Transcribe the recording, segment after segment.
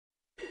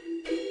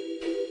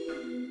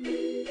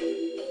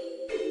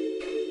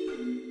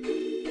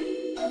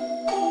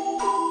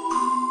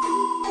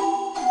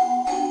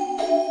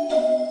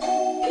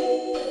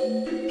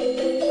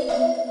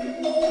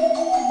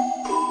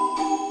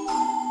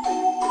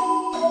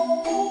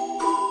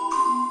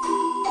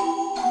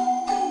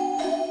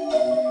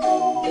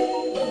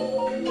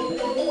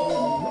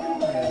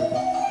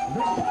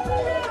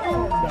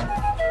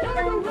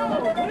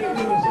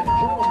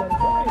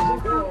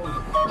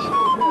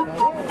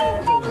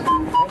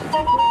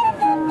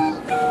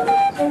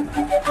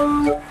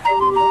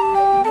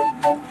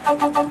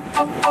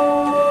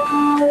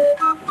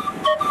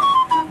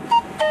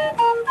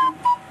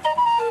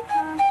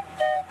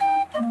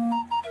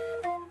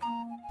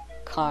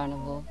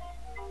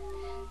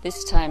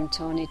This time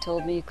Tony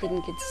told me he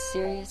couldn't get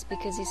serious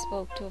because he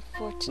spoke to a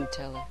fortune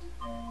teller.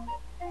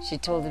 She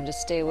told him to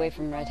stay away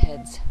from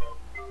redheads.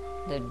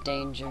 They're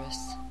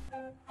dangerous.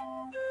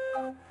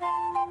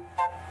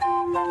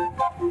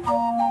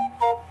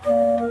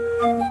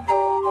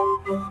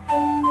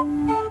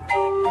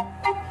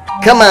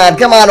 Come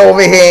on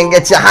over here and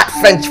get your hot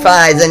french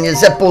fries and your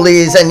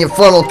zeppolis and your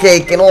funnel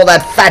cake and all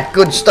that fat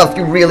good stuff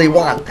you really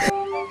want.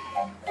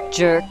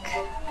 Jerk.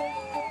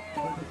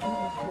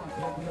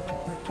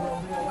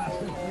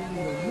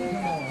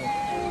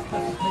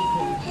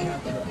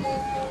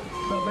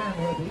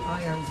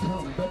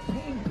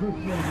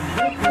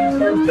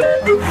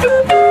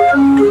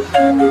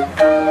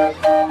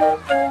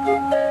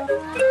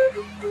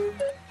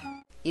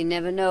 You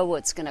never know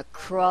what's gonna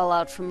crawl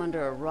out from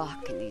under a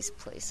rock in these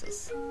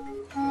places.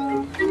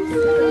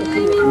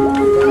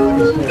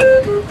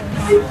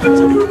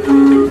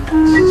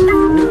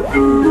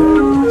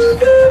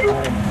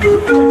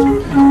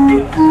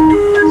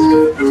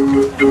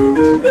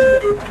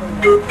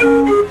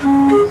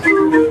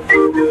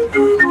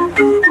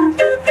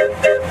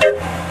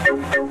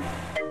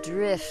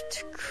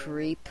 Drift,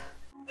 creep.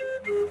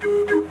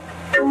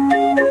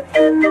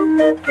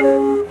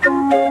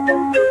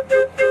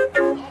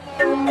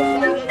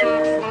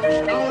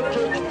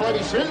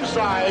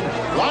 Inside,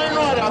 line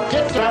right up,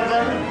 get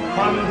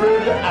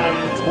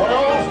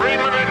 712. 3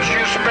 minutes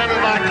you spend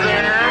back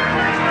there,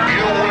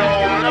 you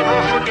will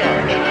never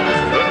forget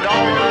the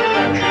dollar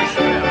that you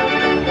spent.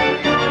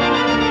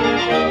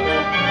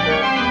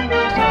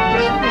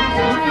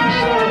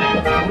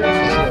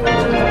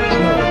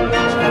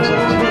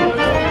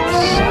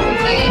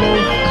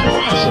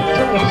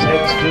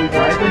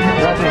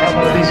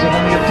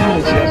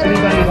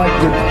 Anybody like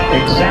to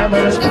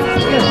examine it?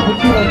 Yes, would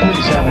you like to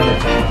examine it?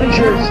 Make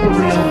sure it's the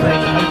real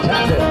thing. I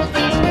tap it.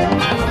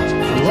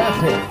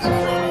 Wrap it.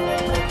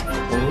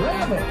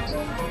 Ram it.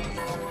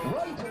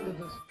 Right into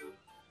this.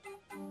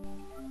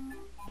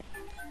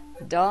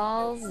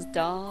 Dolls,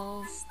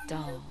 dolls,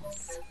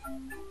 dolls.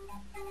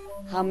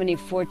 How many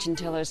fortune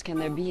tellers can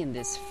there be in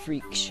this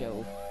freak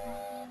show?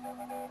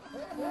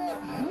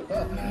 I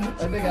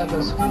think I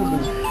must school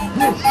this.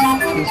 This is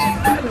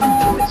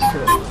Madam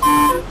Twister.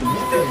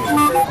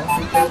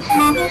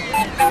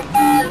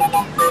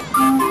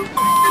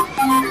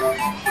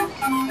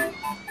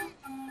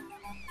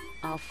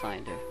 I'll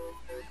find her.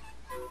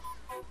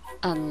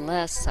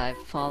 Unless I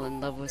fall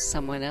in love with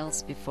someone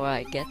else before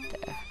I get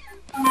there.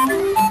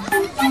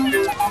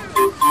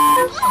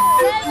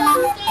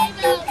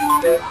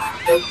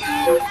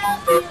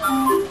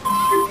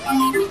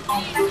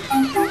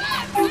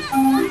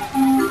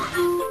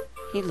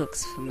 He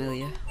looks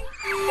familiar.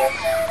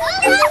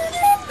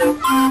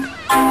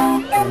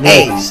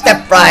 Hey,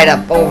 step right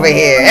up over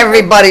here.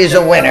 Everybody's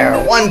a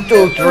winner. 1,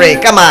 2, 3.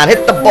 Come on,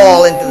 hit the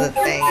ball into the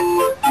thing.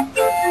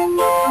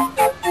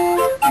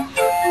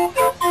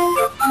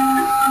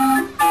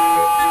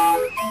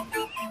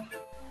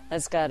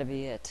 That's gotta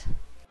be it.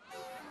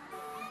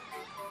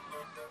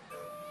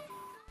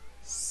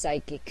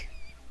 Psychic.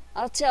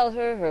 I'll tell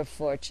her her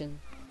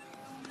fortune.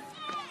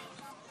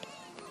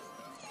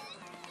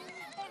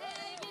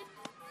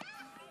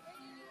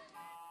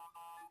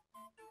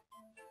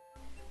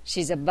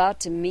 She's about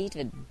to meet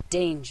a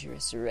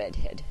dangerous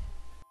redhead.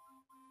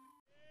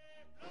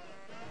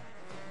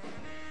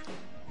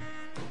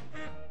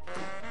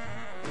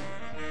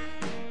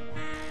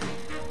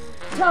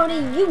 Tony,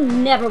 you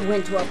never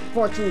went to a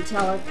fortune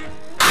teller.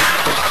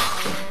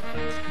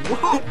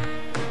 What?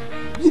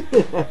 You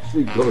didn't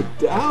actually go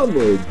down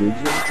there, did you?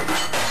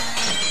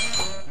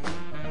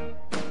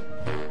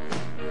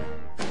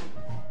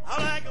 I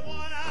like a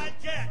one-eyed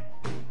cat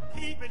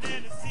peeping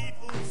in the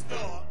seafood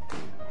store.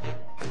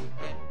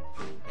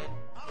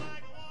 I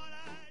like a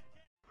one-eyed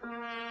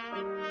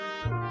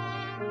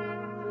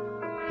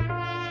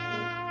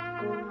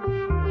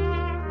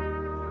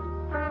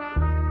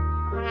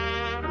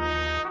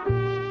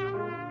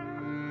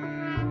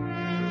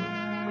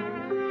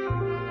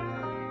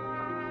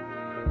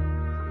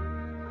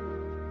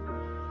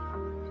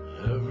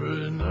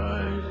Every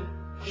night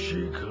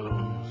she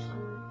comes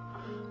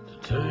to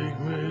take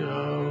me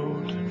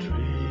out to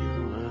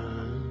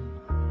dreaming.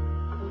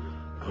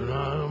 When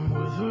I'm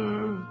with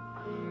her,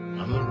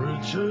 I'm the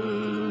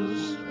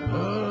richest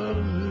man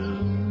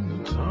in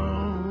the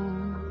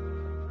town.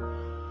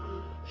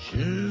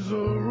 She's a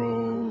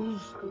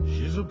rose,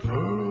 she's a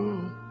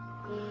pearl,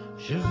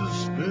 she's a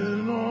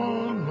spin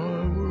on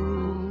my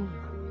world.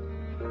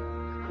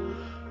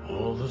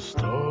 All the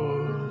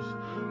stars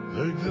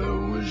make their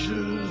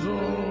wishes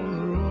on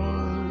her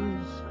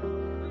eyes.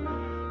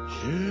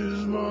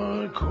 She's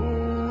my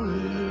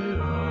Coney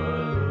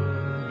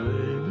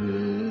Island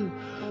baby.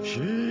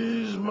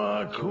 She's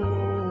my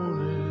Coney